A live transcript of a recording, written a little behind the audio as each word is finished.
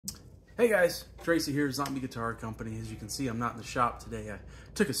Hey guys, Tracy here, Zombie Guitar Company. As you can see, I'm not in the shop today. I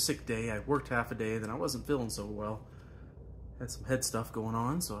took a sick day. I worked half a day, then I wasn't feeling so well. Had some head stuff going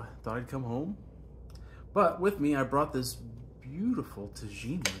on, so I thought I'd come home. But with me, I brought this beautiful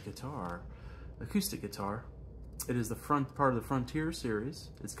Tagima guitar, acoustic guitar. It is the front part of the Frontier series.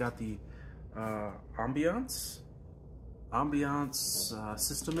 It's got the ambiance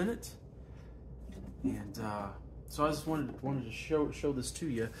system in it, and so I just wanted to show this to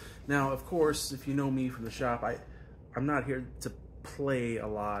you. Now, of course, if you know me from the shop, I'm not here to play a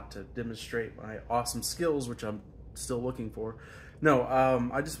lot, to demonstrate my awesome skills, which I'm still looking for. No,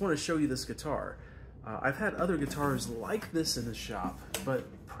 I just want to show you this guitar. I've had other guitars like this in the shop, but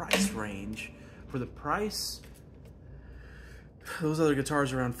price range, for the price, those other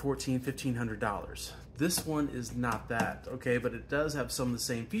guitars are around $1,400–1,500. This one is not that, okay? But it does have some of the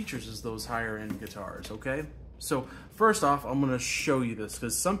same features as those higher end guitars, okay? So first off, I'm gonna show you this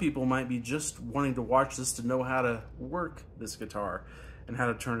because some people might be just wanting to watch this to know how to work this guitar and how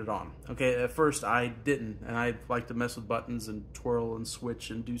to turn it on. Okay, at first I didn't, and I like to mess with buttons and twirl and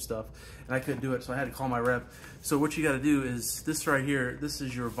switch and do stuff, and I couldn't do it, so I had to call my rep. So what you gotta do is this right here, this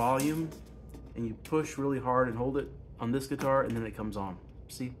is your volume, and you push really hard and hold it on this guitar, and then it comes on.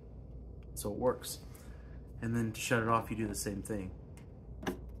 See? So it works. And then to shut it off, you do the same thing.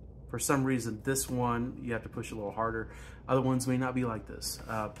 For some reason, this one, you have to push a little harder. Other ones may not be like this.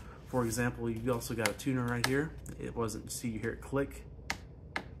 For example, you also got a tuner right here. It wasn't, see, you hear it click.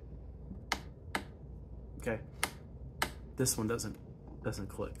 Okay. This one doesn't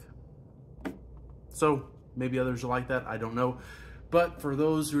click. So maybe others are like that, I don't know. But for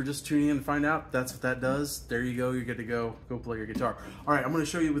those who are just tuning in to find out, that's what that does. There you go, you're good to go. Go play your guitar. All right, I'm gonna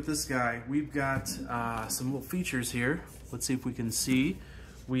show you with this guy. We've got some little features here. Let's see if we can see.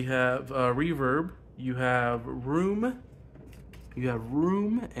 We have reverb, you have room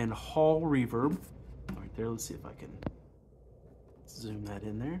and hall reverb. Right there, let's see if I can zoom that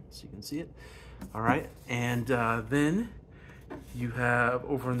in there so you can see it. All right, and then you have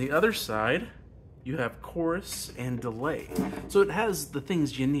over on the other side, you have chorus and delay. So it has the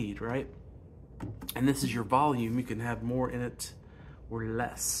things you need, right? And this is your volume. You can have more in it or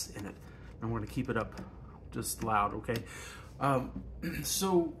less in it. I'm gonna keep it up just loud, okay?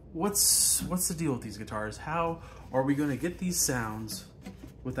 So what's the deal with these guitars? How are we gonna get these sounds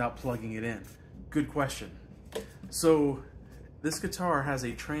without plugging it in? Good question. So this guitar has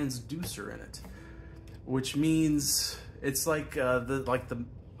a transducer in it, which means it's like the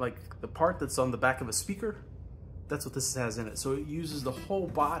part that's on the back of a speaker. That's what this has in it. So it uses the whole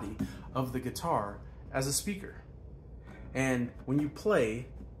body of the guitar as a speaker. And when you play,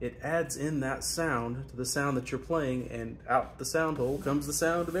 it adds in that sound to the sound that you're playing, and out the sound hole comes the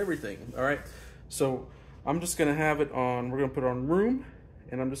sound of everything, all right? So I'm just gonna have it on, we're gonna put it on room,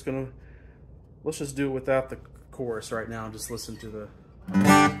 and I'm just gonna, let's just do it without the chorus right now and just listen to the...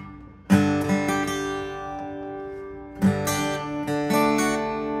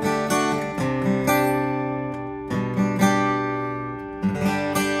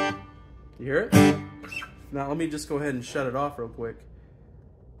 You hear it? Now let me just go ahead and shut it off real quick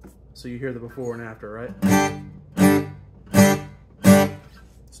so you hear the before and after, right?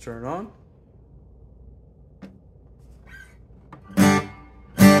 Let's turn it on.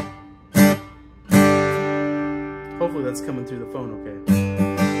 Hopefully that's coming through the phone okay.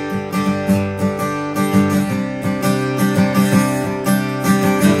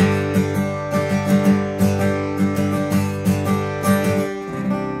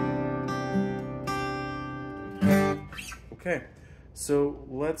 Okay, so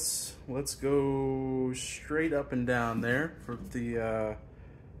let's go straight up and down there for the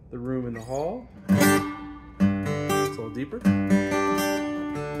room in the hall. It's a little deeper.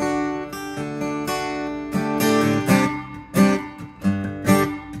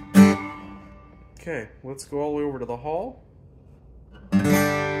 Okay, let's go all the way over to the hall.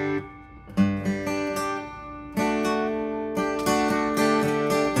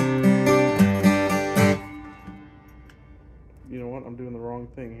 You know what? I'm doing the wrong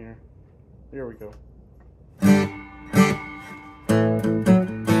thing here. There we go.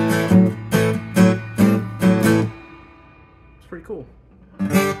 It's pretty cool.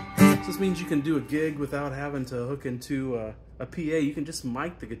 So this means you can do a gig without having to hook into a PA. You can just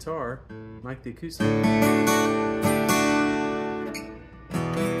mic the guitar, mic the acoustic.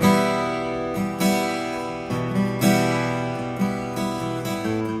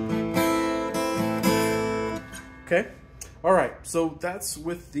 Okay. All right, so that's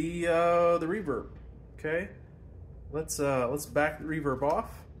with the reverb. Okay, let's back the reverb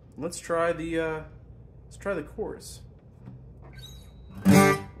off. Let's try the chorus.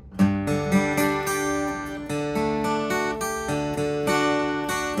 Okay,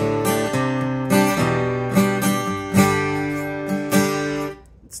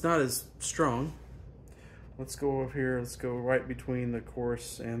 not as strong. Let's go over here. Let's go right between the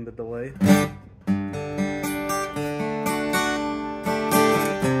chorus and the delay. Let's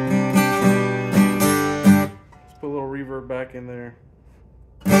put a little reverb back in there.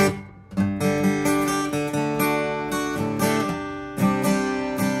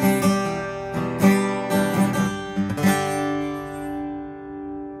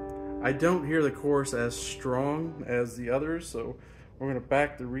 I don't hear the chorus as strong as the others, so we're going to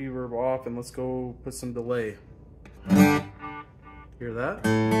back the reverb off and let's go put some delay. Hear that?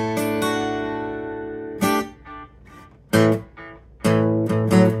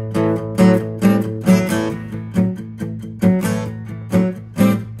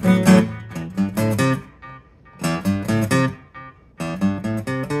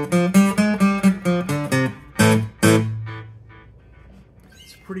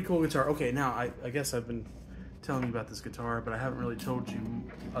 Pretty cool guitar. Okay, now I guess I've been telling you about this guitar, but I haven't really told you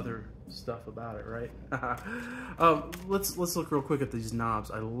other stuff about it, right? Let's look real quick at these knobs.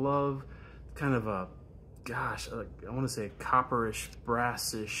 I love kind of a, gosh, I want to say a copperish,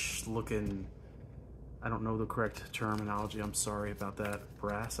 brassish looking. I don't know the correct terminology. I'm sorry about that.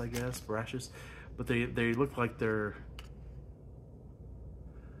 Brass, I guess, brashes, but they look like they're.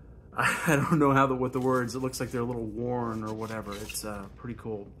 I don't know what the words. It looks like they're a little worn or whatever. It's pretty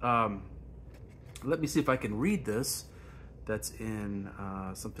cool. Let me see if I can read this. That's in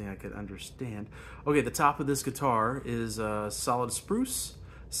something I could understand. Okay, the top of this guitar is solid spruce.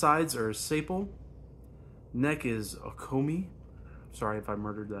 Sides are sapele. Neck is okomi. Sorry if I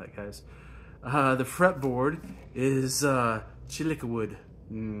murdered that, guys. The fretboard is chilica.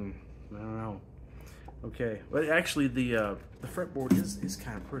 I don't know. Okay, but actually the fretboard is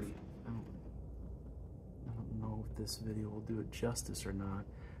kind of pretty. I don't know if this video will do it justice or not.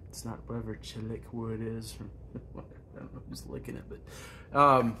 It's not whatever chilic wood is. I don't know who's licking it, but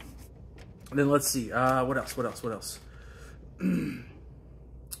then let's see. What else?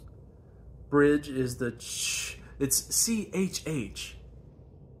 Bridge is the it's CHHLIK.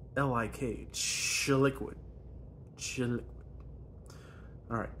 Chiliquid.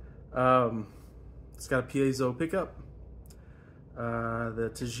 All right. It's got a piezo pickup.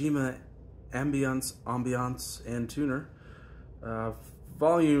 The Tagima ambiance and tuner.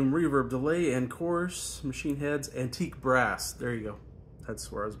 Volume, reverb, delay, and chorus. Machine heads, antique brass. There you go.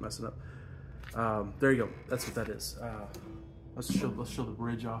 That's where I was messing up. There you go. That's what that is. Let's show the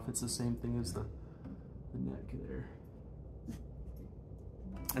bridge off. It's the same thing as the neck there.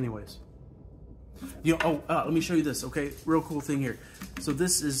 Anyways. Let me show you this, okay? Real cool thing here. So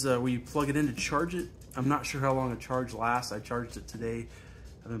this is where you plug it in to charge it. I'm not sure how long a charge lasts. I charged it today.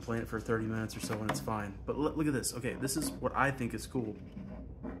 I've been playing it for 30 minutes or so and it's fine. But look at this. Okay, this is what I think is cool.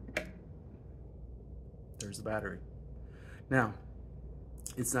 There's the battery. Now,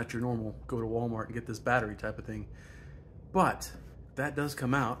 it's not your normal go to Walmart and get this battery type of thing. But that does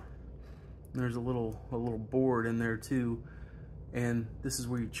come out. There's a little board in there too. And this is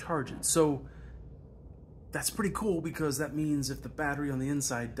where you charge it. So that's pretty cool because that means if the battery on the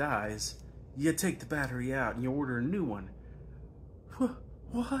inside dies, you take the battery out and you order a new one.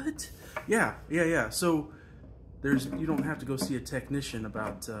 What? Yeah. So you don't have to go see a technician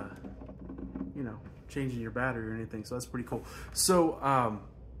about changing your battery or anything. So that's pretty cool. So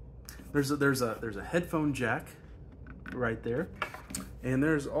there's a headphone jack right there, and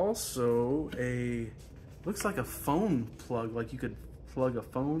there's also looks like a phone plug, like you could plug a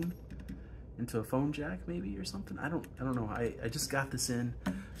phone into a phone jack maybe or something. I don't know. I just got this in,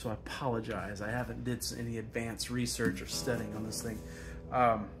 so I apologize. I haven't did any advanced research or studying on this thing.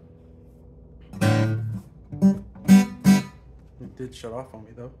 It did shut off on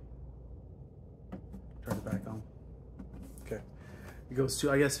me though. Turn it back on. Okay. It goes to,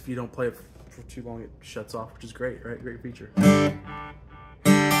 I guess if you don't play it for too long, it shuts off, which is great, right? Great feature.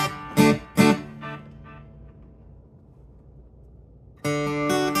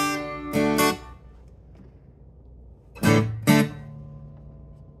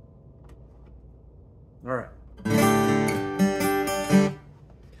 All right.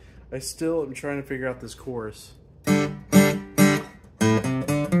 I still am trying to figure out this chorus. I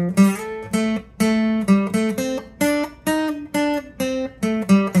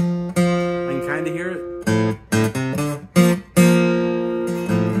can kind of hear it.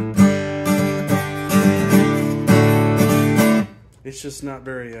 It's just not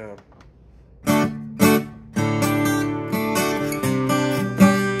very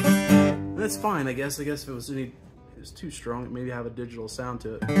that's fine, I guess. If it was too strong, it maybe have a digital sound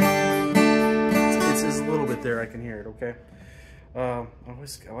to it. It's a little bit there. I can hear it. Okay. I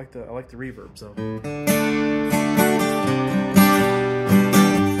like the reverb. So.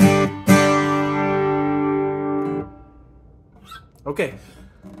 Okay,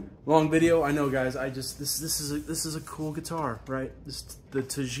 long video. I know, guys. This is a cool guitar, right? This the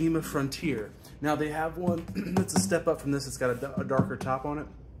Tagima Frontier. Now they have one that's a step up from this. It's got a darker top on it,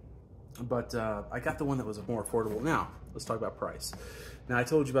 but I got the one that was more affordable. Now let's talk about price. Now I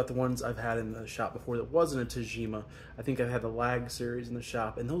told you about the ones I've had in the shop before that wasn't a Tagima. I think I've had the Lag series in the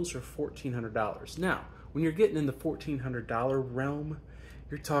shop, and those are $1,400. Now when you're getting in the $1,400 realm,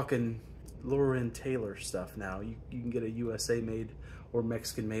 you're talking lower end Taylor stuff. Now you can get a USA made or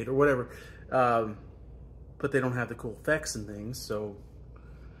Mexican made or whatever, but they don't have the cool effects and things. So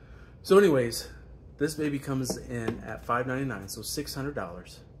anyways, this baby comes in at $599, so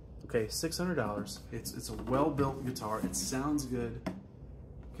 $600. Okay, $600. It's a well-built guitar. It sounds good.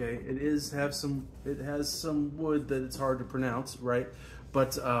 Okay, it has some wood that it's hard to pronounce, right?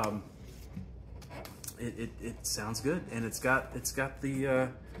 But it sounds good, and it's got the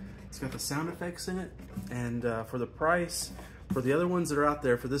sound effects in it, and for the price, for the other ones that are out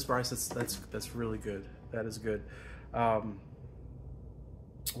there, for this price, that's really good. That is good.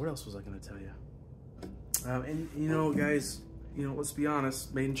 What else was I going to tell you? And you know, guys, let's be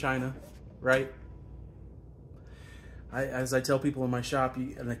honest, made in China, right? As I tell people in my shop,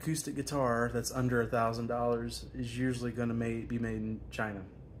 an acoustic guitar that's under $1,000 is usually going to be made in China,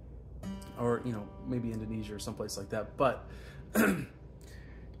 or maybe Indonesia or someplace like that. But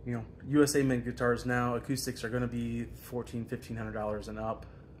USA made guitars now, acoustics are going to be $1,400, $1,500 and up.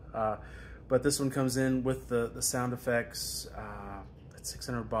 But this one comes in with the sound effects at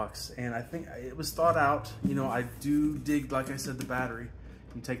 $600, and I think it was thought out. I do dig, like I said, the battery.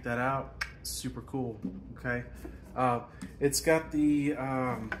 You take that out, super cool. Okay, it's got the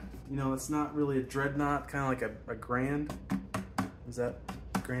it's not really a dreadnought, kind of like a grand. Is that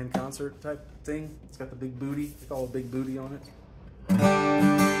grand concert type thing? It's got the big booty. They call it a big booty on it.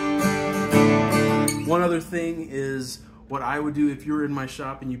 One other thing is what I would do if you were in my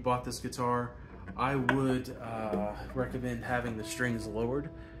shop and you bought this guitar. I would recommend having the strings lowered.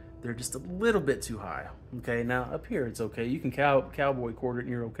 They're just a little bit too high. Okay, now up here it's okay. You can cowboy chord it and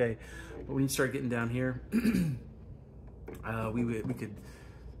you're okay. But when you start getting down here,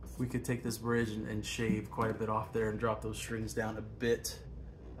 we could take this bridge and shave quite a bit off there and drop those strings down a bit.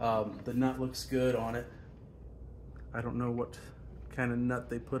 The nut looks good on it. I don't know what kind of nut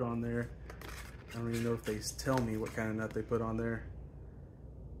they put on there. I don't even know if they tell me what kind of nut they put on there.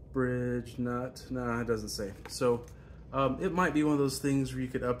 Bridge nut, no, it doesn't say. So it might be one of those things where you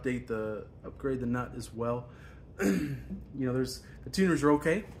could upgrade the nut as well. There's the tuners are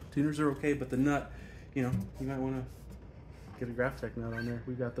okay. Tuners are okay, but the nut, you might want to get a Graphtec nut on there.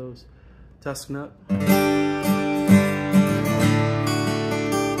 We've got those. Tusk nut.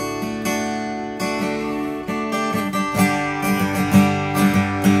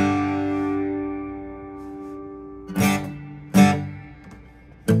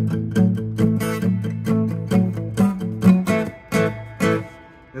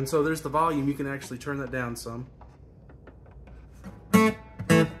 And so there's the volume. You can actually turn that down some.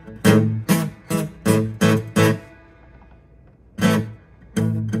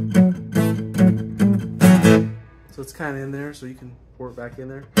 So it's kind of in there, so you can pour it back in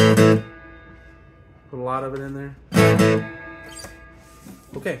there. Put a lot of it in there.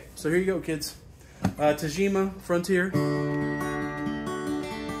 Okay, so here you go, kids. Tagima Frontier.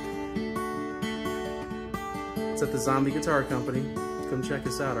 It's at the Zombie Guitar Company. Come check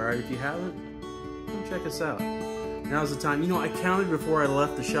us out, all right? If you haven't, come check us out. Now's the time. I counted before I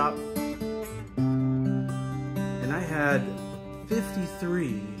left the shop, and I had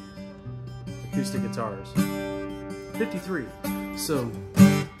 53 acoustic guitars. 53. So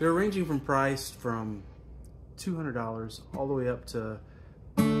they're ranging from price from $200 all the way up to,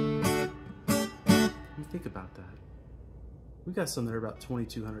 let me think about that. We got some that are about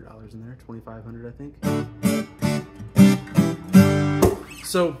 $2,200 in there, $2,500 I think.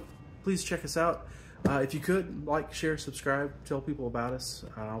 So please check us out. If you could, like, share, subscribe, tell people about us.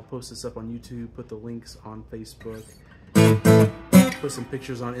 I'll post this up on YouTube, put the links on Facebook, put some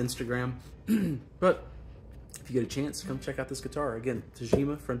pictures on Instagram. But if you get a chance, come check out this guitar. Again,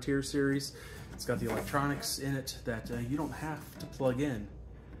 Tagima Frontier series. It's got the electronics in it that you don't have to plug in.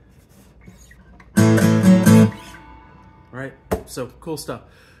 Right? So cool stuff.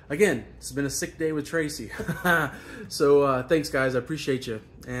 Again, it's been a sick day with Tracy. So thanks, guys. I appreciate you.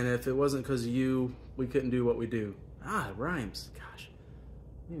 And if it wasn't because of you, we couldn't do what we do. Ah, it rhymes. Gosh,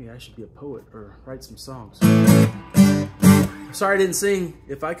 maybe I should be a poet or write some songs. Sorry I didn't sing.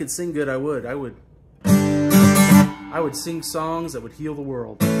 If I could sing good, I would. I would sing songs that would heal the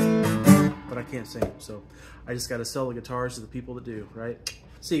world. But I can't sing, so I just got to sell the guitars to the people that do, right?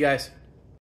 See you guys.